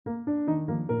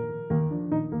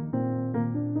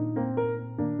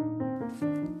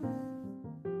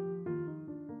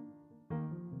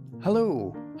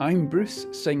I'm Bruce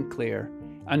Sinclair,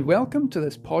 and welcome to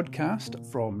this podcast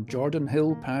from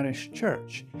Jordanhill Parish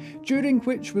Church, during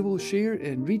which we will share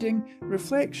in reading,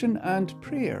 reflection and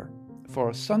prayer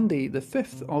for Sunday the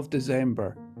 5th of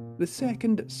December, the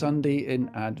second Sunday in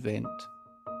Advent.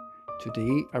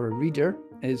 Today our reader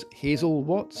is Hazel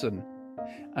Watson,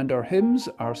 and our hymns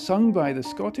are sung by the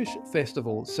Scottish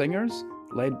Festival Singers,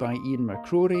 led by Ian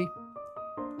McCrory,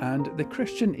 and the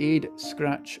Christian Aid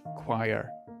Scratch Choir.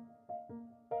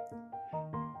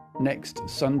 Next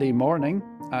Sunday morning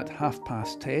at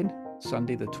 10:30,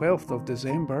 Sunday the 12th of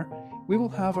December, we will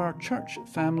have our church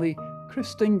family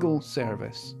Christingle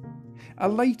service. A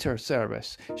lighter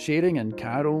service, sharing in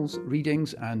carols,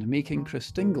 readings and making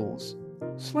Christingles,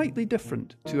 slightly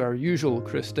different to our usual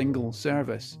Christingle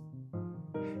service.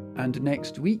 And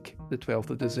next week, the 12th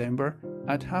of December,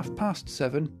 at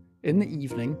 7:30 in the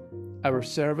evening, our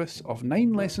service of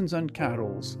 9 lessons and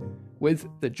carols with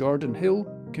the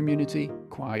Jordanhill Community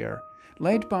Choir,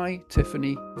 led by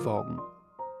Tiffany Vaughan.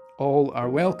 All are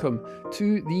welcome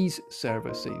to these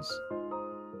services.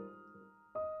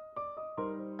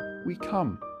 We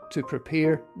come to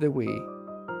prepare the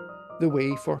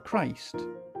way for Christ,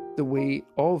 the way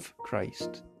of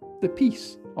Christ, the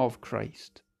peace of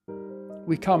Christ.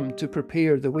 We come to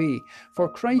prepare the way for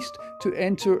Christ to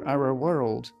enter our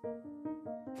world,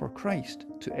 for Christ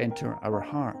to enter our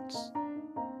hearts.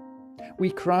 We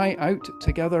cry out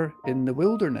together in the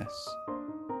wilderness,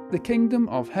 "The kingdom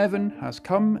of heaven has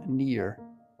come near."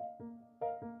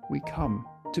 We come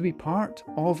to be part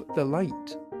of the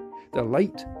light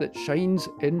that shines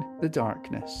in the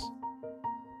darkness.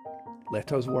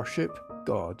 Let us worship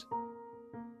God.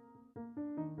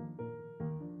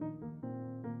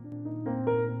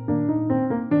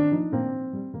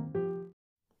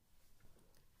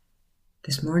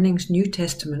 This morning's New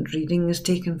Testament reading is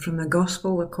taken from the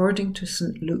Gospel according to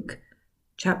St. Luke,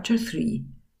 chapter 3,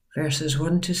 verses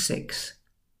 1 to 6.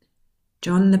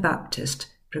 John the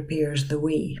Baptist prepares the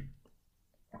way.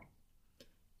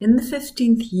 In the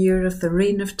 15th year of the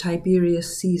reign of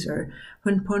Tiberius Caesar,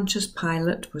 when Pontius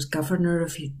Pilate was governor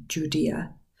of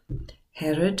Judea,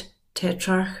 Herod,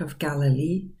 tetrarch of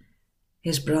Galilee,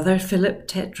 his brother Philip,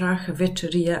 tetrarch of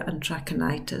Iturea and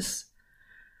Trachonitis,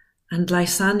 and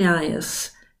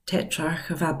Lysanias, tetrarch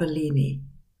of Abilene,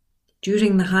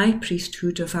 during the high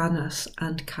priesthood of Annas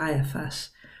and Caiaphas,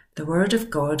 the word of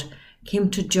God came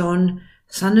to John,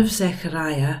 son of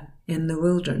Zechariah, in the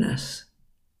wilderness.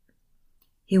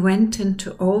 He went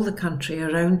into all the country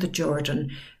around the Jordan,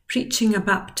 preaching a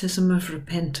baptism of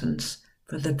repentance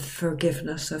for the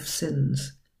forgiveness of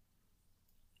sins.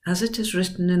 As it is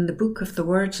written in the book of the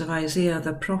words of Isaiah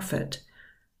the prophet,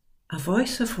 a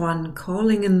voice of one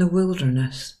calling in the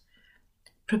wilderness,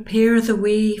 "Prepare the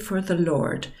way for the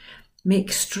Lord,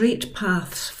 make straight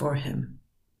paths for him.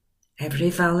 Every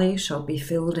valley shall be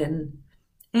filled in,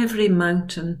 every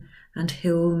mountain and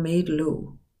hill made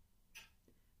low.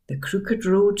 The crooked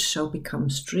roads shall become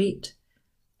straight,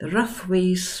 the rough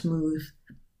ways smooth,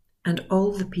 and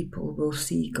all the people will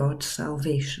see God's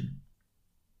salvation."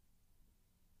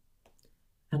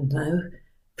 And now,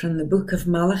 from the book of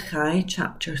Malachi,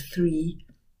 chapter 3,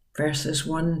 verses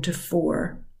 1 to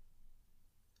 4.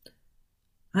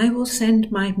 "I will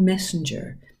send my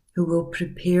messenger who will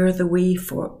prepare the way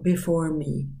before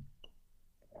me.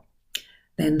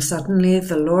 Then suddenly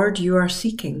the Lord you are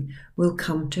seeking will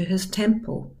come to his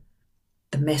temple.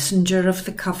 The messenger of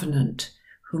the covenant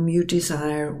whom you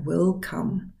desire will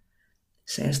come,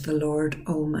 says the Lord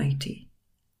Almighty.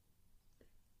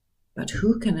 But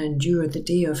who can endure the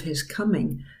day of his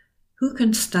coming? Who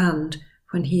can stand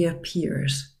when he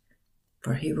appears?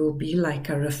 For he will be like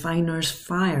a refiner's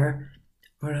fire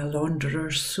or a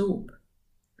launderer's soap.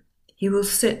 He will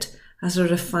sit as a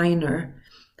refiner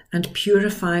and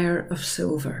purifier of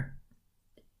silver.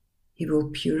 He will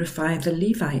purify the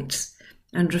Levites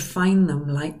and refine them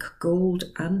like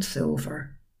gold and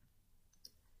silver.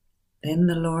 Then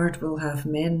the Lord will have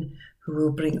men who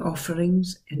will bring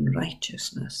offerings in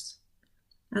righteousness,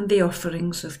 and the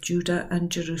offerings of Judah and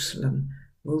Jerusalem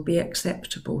will be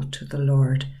acceptable to the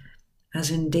Lord, as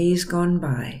in days gone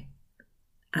by,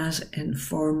 as in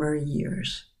former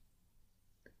years.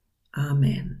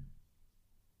 Amen.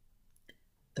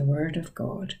 The word of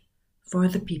God for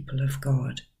the people of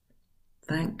God.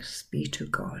 Thanks be to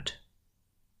God.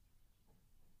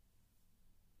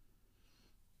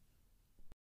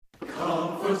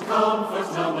 Comfort,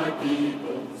 comfort now, my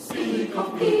people. Speak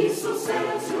of peace, so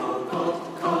says your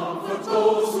God. Comfort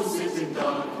those who sit in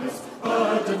darkness,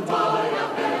 burdened by a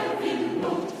heavy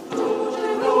load. Through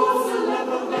Jerusalem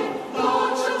of late,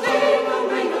 Lord shall take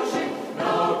away your shame.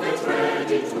 Now get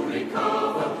ready to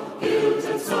recover guilt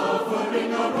and sorrow.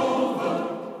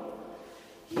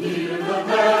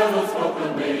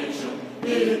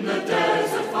 in the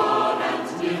desert far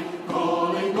and near,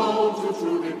 calling all to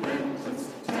true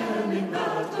repentance, telling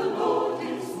that the Lord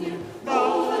is near.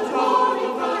 Though the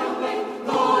Jordan far away,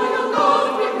 loyal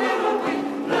Lord, prepare a way.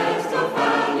 Let the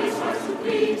valleys rise to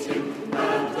greet him,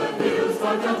 and the hills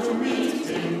bow down to meet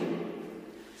him.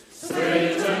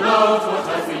 Straighten out what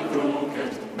has been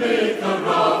crooked, make the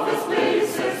roughest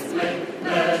places plain.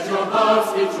 Let your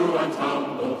hearts be true and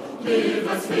humble, live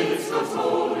as faith's God's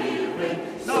holy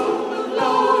reign. So the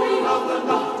glory of the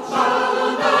Lord shall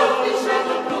on earth be shed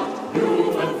abroad.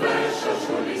 Human flesh shall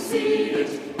surely see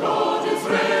it, God is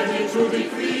ready to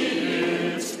decree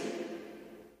it.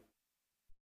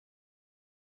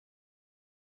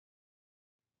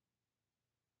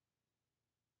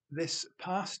 This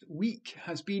past week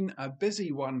has been a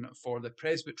busy one for the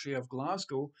Presbytery of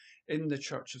Glasgow in the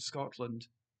Church of Scotland.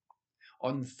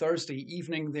 On Thursday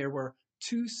evening, there were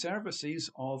 2 services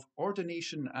of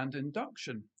ordination and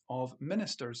induction of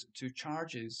ministers to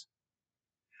charges.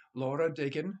 Laura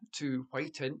Diggin to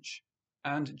Whiteinch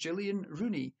and Gillian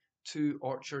Rooney to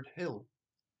Orchard-Hill.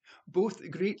 Both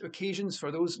great occasions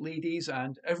for those ladies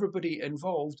and everybody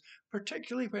involved,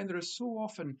 particularly when there is so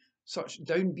often such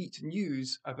downbeat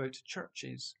news about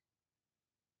churches.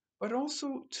 But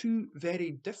also 2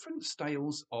 very different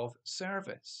styles of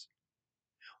service.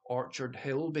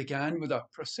 Orchard-Hill began with a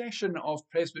procession of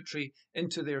presbytery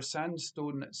into their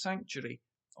sandstone sanctuary,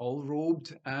 all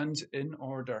robed and in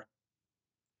order.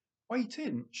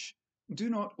 Whiteinch do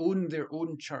not own their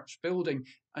own church building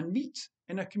and meet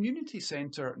in a community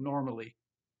centre normally,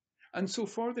 and so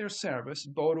for their service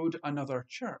borrowed another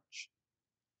church.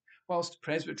 Whilst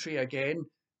presbytery again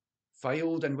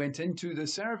filed and went into the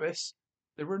service,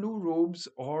 there were no robes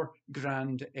or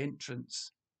grand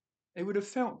entrance. It would have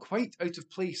felt quite out of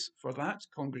place for that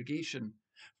congregation,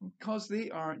 because they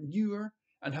are newer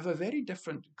and have a very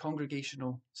different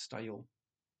congregational style.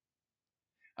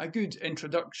 A good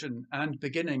introduction and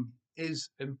beginning is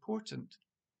important.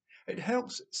 It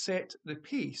helps set the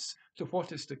pace to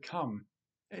what is to come.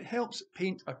 It helps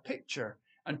paint a picture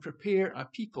and prepare a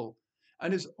people,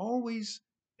 and is always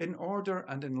in order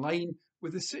and in line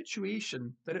with the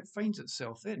situation that it finds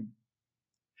itself in.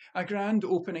 A grand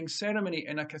opening ceremony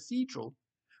in a cathedral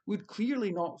would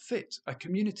clearly not fit a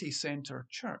community centre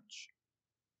church.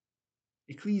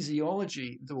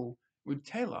 Ecclesiology, though, would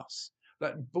tell us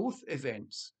that both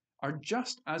events are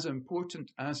just as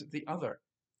important as the other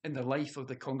in the life of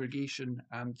the congregation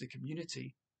and the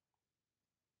community.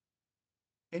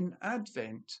 In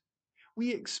Advent,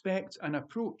 we expect an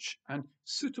approach and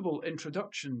suitable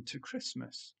introduction to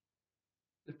Christmas.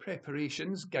 The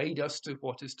preparations guide us to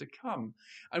what is to come,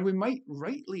 and we might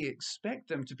rightly expect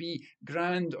them to be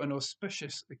grand and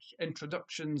auspicious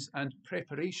introductions and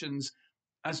preparations,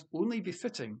 as only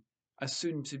befitting a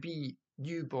soon-to-be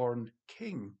newborn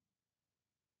king.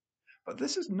 But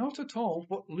this is not at all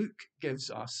what Luke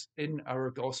gives us in our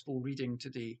Gospel reading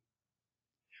today.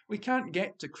 We can't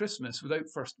get to Christmas without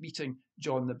first meeting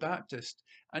John the Baptist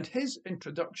and his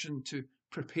introduction to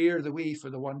prepare the way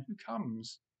for the one who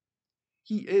comes.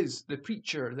 He is the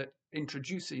preacher that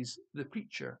introduces the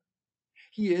preacher.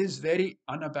 He is very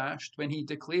unabashed when he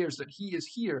declares that he is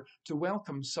here to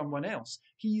welcome someone else.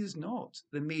 He is not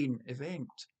the main event.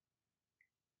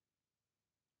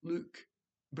 Luke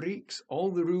breaks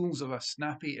all the rules of a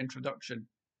snappy introduction.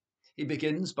 He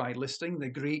begins by listing the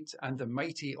great and the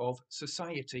mighty of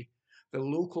society, the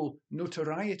local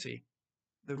notoriety,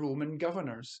 the Roman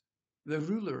governors, the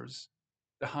rulers,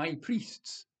 the high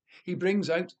priests. He brings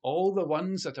out all the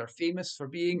ones that are famous for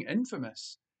being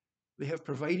infamous. They have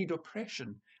provided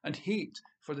oppression and hate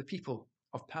for the people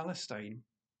of Palestine.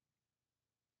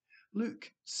 Luke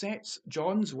sets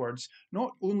John's words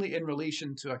not only in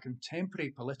relation to a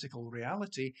contemporary political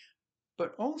reality,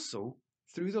 but also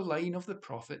through the line of the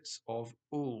prophets of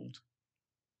old.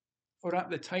 For at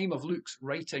the time of Luke's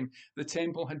writing, the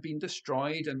temple had been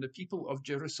destroyed and the people of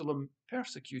Jerusalem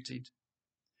persecuted.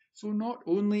 So not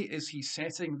only is he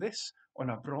setting this on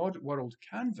a broad world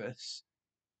canvas,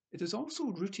 it is also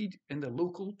rooted in the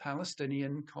local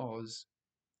Palestinian cause.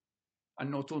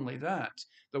 And not only that,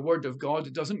 the word of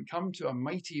God doesn't come to a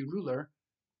mighty ruler,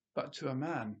 but to a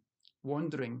man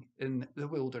wandering in the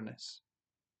wilderness.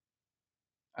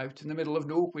 Out in the middle of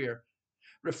nowhere,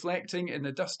 reflecting in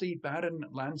the dusty, barren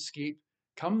landscape,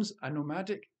 comes a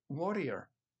nomadic warrior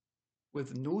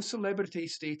with no celebrity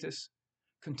status,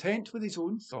 content with his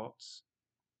own thoughts.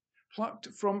 Plucked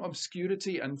from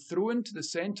obscurity and thrown to the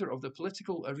centre of the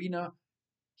political arena,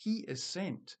 he is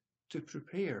sent to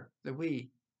prepare the way,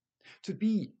 to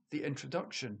be the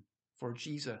introduction for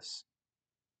Jesus.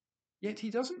 Yet he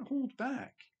doesn't hold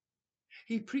back.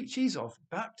 He preaches of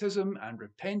baptism and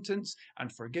repentance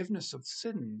and forgiveness of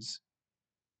sins,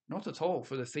 not at all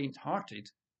for the faint-hearted,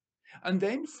 and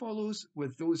then follows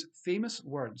with those famous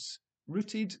words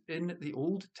rooted in the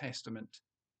Old Testament: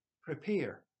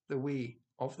 prepare the way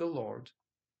of the Lord.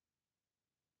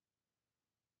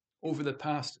 Over the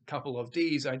past couple of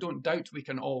days, I don't doubt we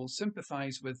can all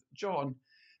sympathise with John,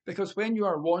 because when you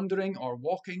are wandering or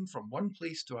walking from one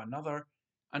place to another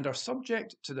and are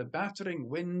subject to the battering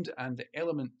wind and the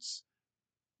elements,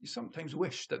 you sometimes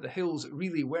wish that the hills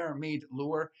really were made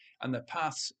lower and the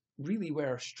paths really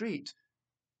were straight,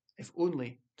 if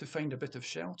only to find a bit of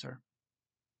shelter.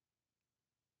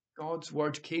 God's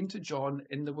word came to John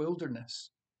in the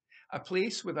wilderness, a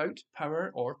place without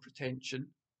power or pretension.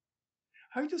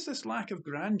 How does this lack of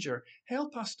grandeur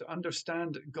help us to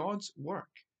understand God's work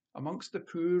amongst the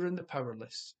poor and the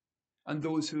powerless, and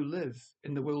those who live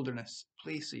in the wilderness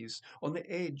places on the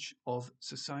edge of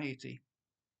society?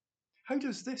 How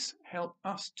does this help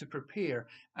us to prepare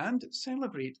and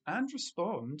celebrate and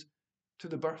respond to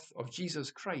the birth of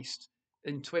Jesus Christ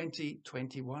in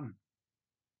 2021?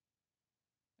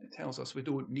 It tells us we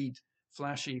don't need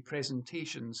flashy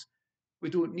presentations. We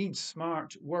don't need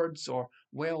smart words or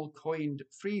well-coined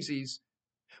phrases.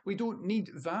 We don't need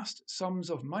vast sums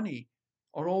of money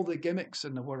or all the gimmicks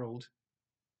in the world.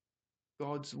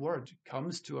 God's word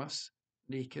comes to us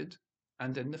naked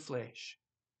and in the flesh,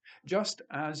 just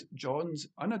as John's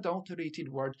unadulterated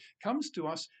word comes to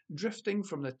us drifting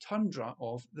from the tundra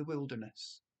of the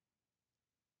wilderness.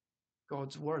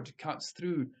 God's word cuts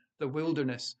through the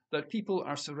wilderness that people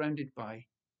are surrounded by: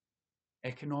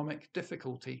 economic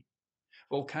difficulty,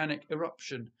 volcanic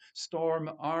eruption, storm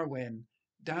Arwen,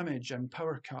 damage and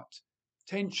power cut,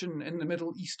 tension in the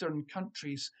Middle Eastern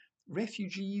countries,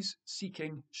 refugees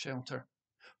seeking shelter,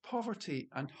 poverty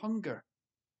and hunger,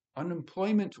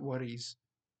 unemployment worries,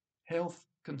 health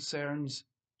concerns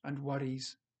and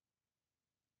worries.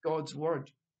 God's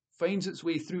word finds its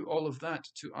way through all of that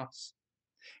to us.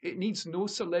 It needs no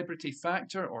celebrity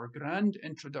factor or grand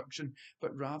introduction,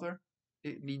 but rather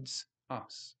it needs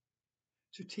us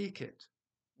to take it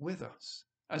with us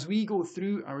as we go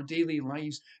through our daily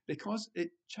lives, because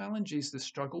it challenges the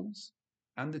struggles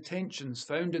and the tensions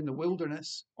found in the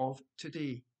wilderness of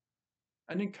today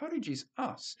and encourages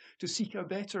us to seek a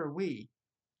better way,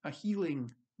 a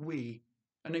healing way,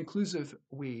 an inclusive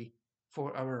way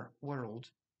for our world.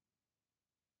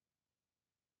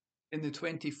 In the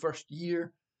 21st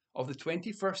year of the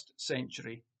 21st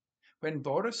century, when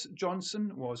Boris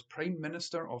Johnson was Prime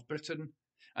Minister of Britain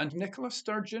and Nicola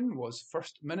Sturgeon was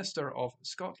First Minister of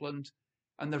Scotland,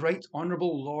 and the Right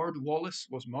Honourable Lord Wallace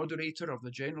was Moderator of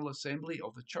the General Assembly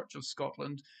of the Church of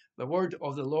Scotland, the word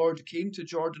of the Lord came to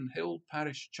Jordanhill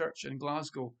Parish Church in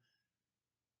Glasgow.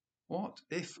 What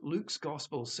if Luke's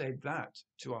Gospel said that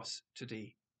to us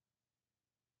today?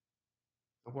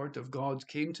 The word of God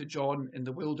came to John in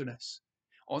the wilderness,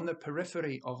 on the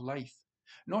periphery of life,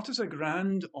 not as a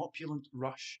grand, opulent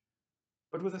rush,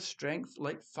 but with a strength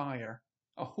like fire,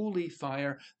 a holy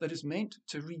fire that is meant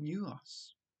to renew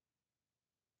us.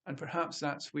 And perhaps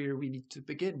that's where we need to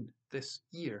begin this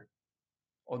year,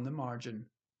 on the margin,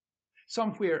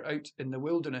 somewhere out in the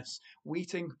wilderness,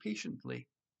 waiting patiently,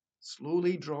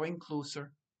 slowly drawing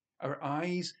closer, our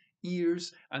eyes,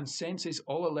 ears, and senses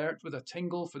all alert with a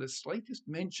tingle for the slightest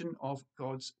mention of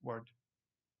God's word.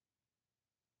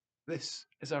 This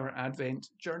is our Advent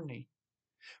journey,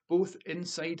 both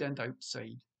inside and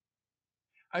outside.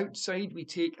 Outside, we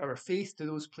take our faith to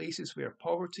those places where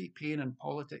poverty, pain, and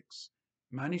politics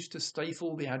manage to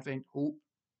stifle the Advent hope,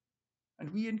 and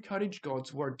we encourage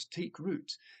God's word to take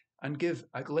root and give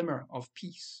a glimmer of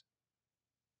peace.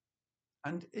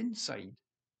 And inside,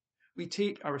 we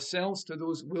take ourselves to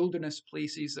those wilderness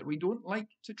places that we don't like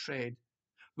to tread,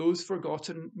 those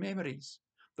forgotten memories,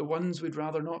 the ones we'd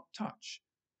rather not touch,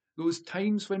 those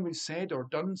times when we've said or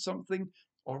done something,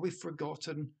 or we've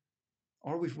forgotten,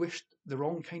 or we've wished the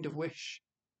wrong kind of wish.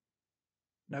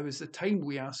 Now is the time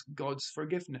we ask God's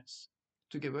forgiveness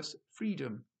to give us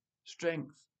freedom,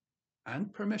 strength,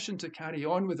 and permission to carry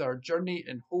on with our journey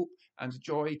in hope and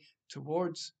joy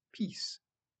towards peace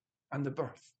and the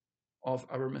birth of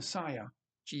our Messiah,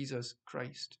 Jesus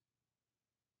Christ.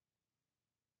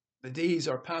 The days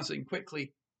are passing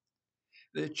quickly.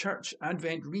 The church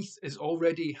Advent wreath is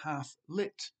already half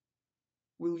lit.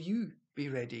 Will you be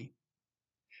ready?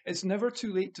 It's never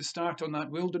too late to start on that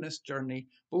wilderness journey,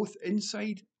 both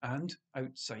inside and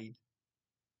outside.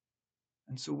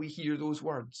 And so we hear those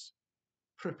words: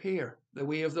 prepare the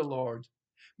way of the Lord,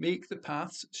 make the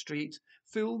paths straight,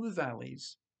 fill the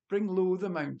valleys, bring low the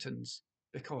mountains,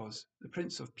 because the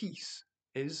Prince of Peace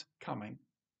is coming.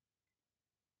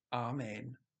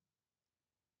 Amen.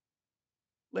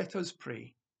 Let us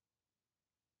pray.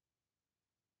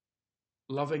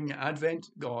 Loving Advent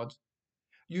God,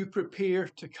 you prepare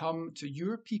to come to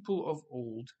your people of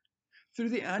old through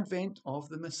the advent of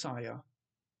the Messiah.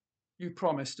 You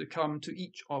promise to come to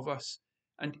each of us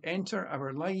and enter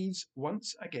our lives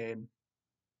once again.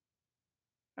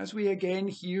 As we again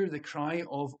hear the cry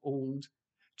of old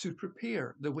to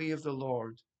prepare the way of the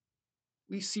Lord,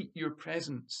 we seek your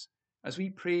presence as we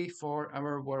pray for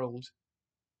our world,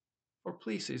 for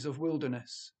places of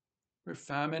wilderness, where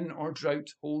famine or drought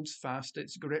holds fast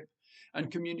its grip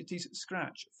and communities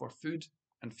scratch for food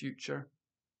and future.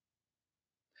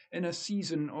 In a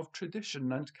season of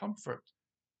tradition and comfort,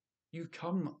 you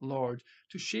come, Lord,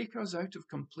 to shake us out of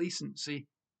complacency,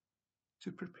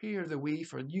 to prepare the way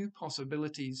for new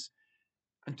possibilities,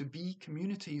 and to be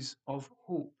communities of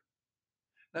hope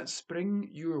that spring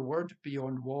your word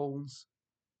beyond walls,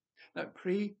 that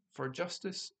pray for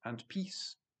justice and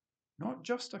peace, not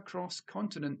just across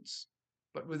continents,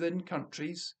 but within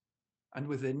countries and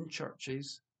within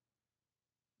churches,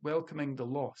 welcoming the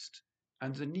lost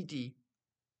and the needy,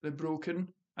 the broken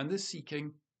and the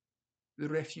seeking, the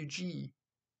refugee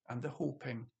and the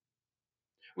hoping.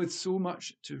 With so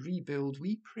much to rebuild,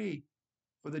 we pray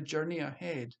for the journey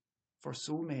ahead for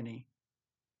so many.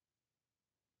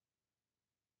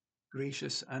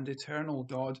 Gracious and eternal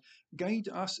God, guide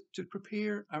us to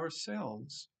prepare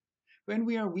ourselves when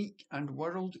we are weak and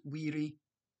world weary,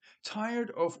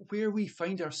 tired of where we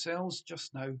find ourselves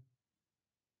just now.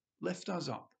 Lift us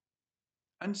up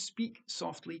and speak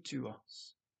softly to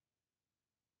us.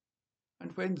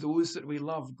 And when those that we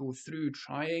love go through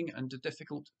trying and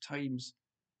difficult times,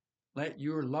 let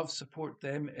your love support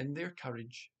them in their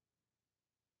courage.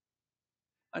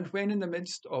 And when in the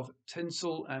midst of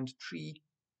tinsel and tree,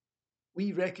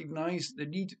 we recognise the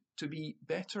need to be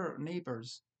better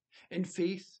neighbours in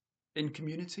faith, in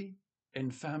community,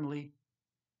 in family,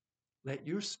 let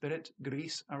your Spirit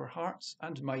grace our hearts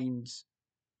and minds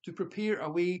to prepare a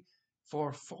way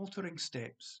for faltering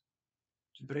steps,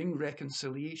 to bring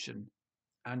reconciliation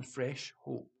and fresh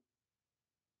hope.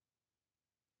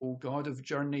 O God of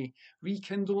journey,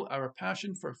 rekindle our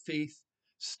passion for faith,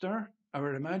 stir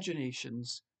our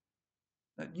imaginations,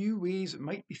 that new ways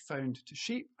might be found to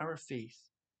shape our faith,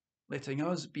 letting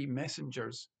us be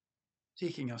messengers,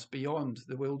 taking us beyond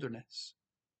the wilderness.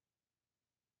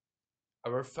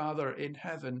 Our Father in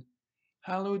heaven,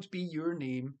 hallowed be your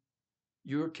name.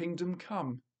 Your kingdom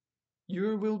come,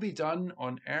 your will be done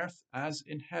on earth as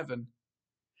in heaven.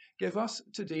 Give us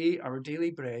today our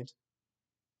daily bread.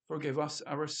 Forgive us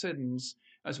our sins,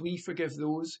 as we forgive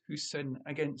those who sin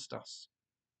against us.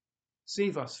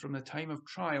 Save us from the time of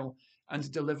trial,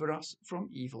 and deliver us from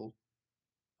evil.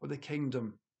 For the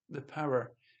kingdom, the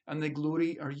power, and the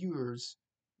glory are yours,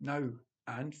 now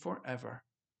and forever.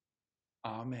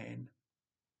 Amen.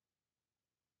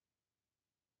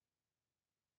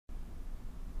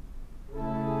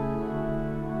 Let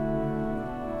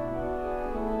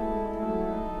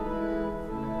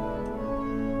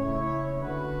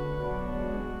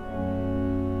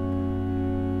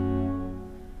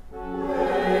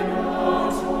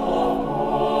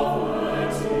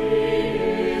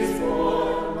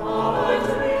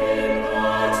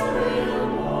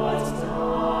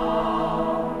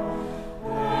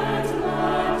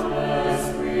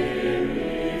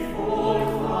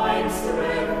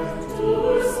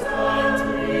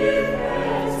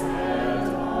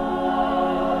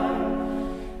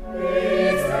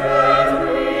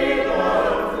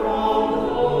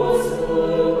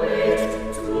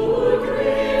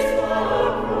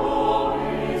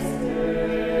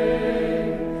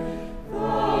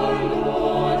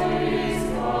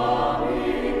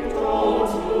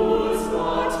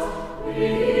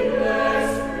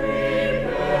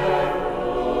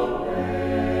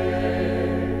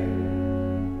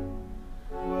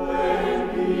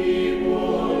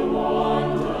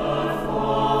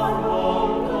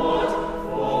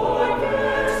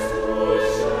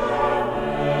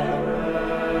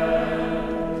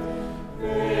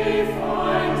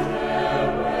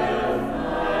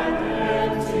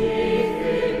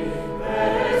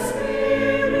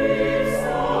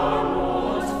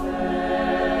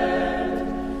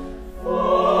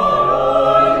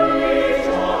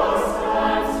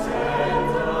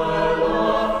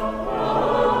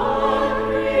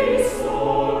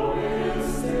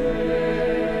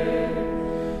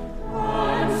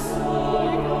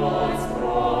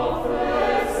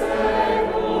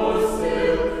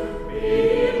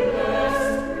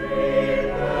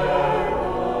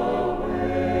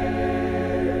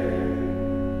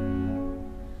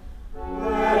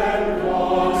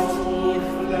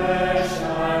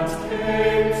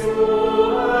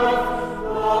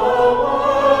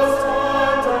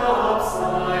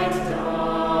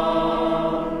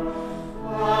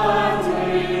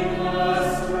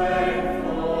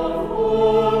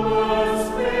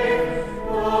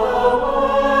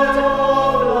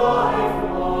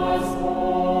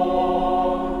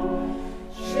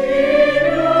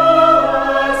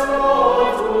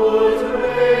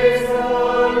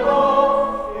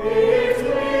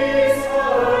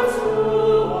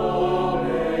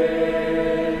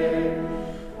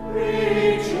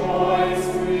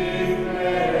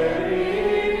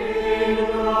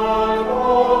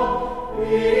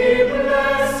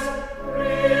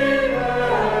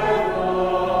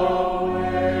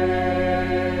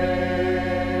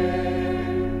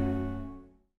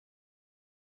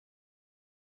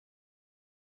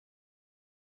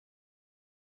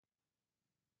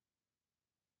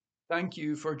Thank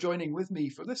you for joining with me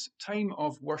for this time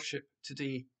of worship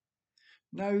today.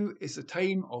 Now is the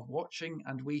time of watching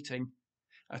and waiting,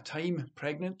 a time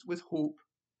pregnant with hope,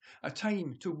 a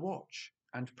time to watch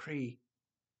and pray.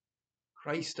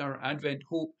 Christ, our Advent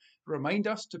hope, remind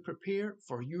us to prepare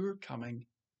for your coming.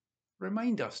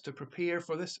 Remind us to prepare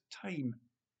for this time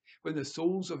when the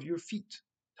soles of your feet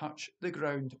touch the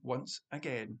ground once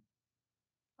again.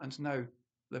 And now,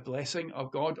 the blessing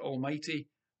of God Almighty,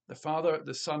 the Father,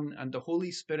 the Son, and the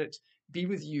Holy Spirit be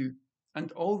with you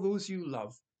and all those you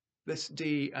love this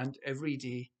day and every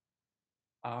day.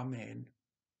 Amen.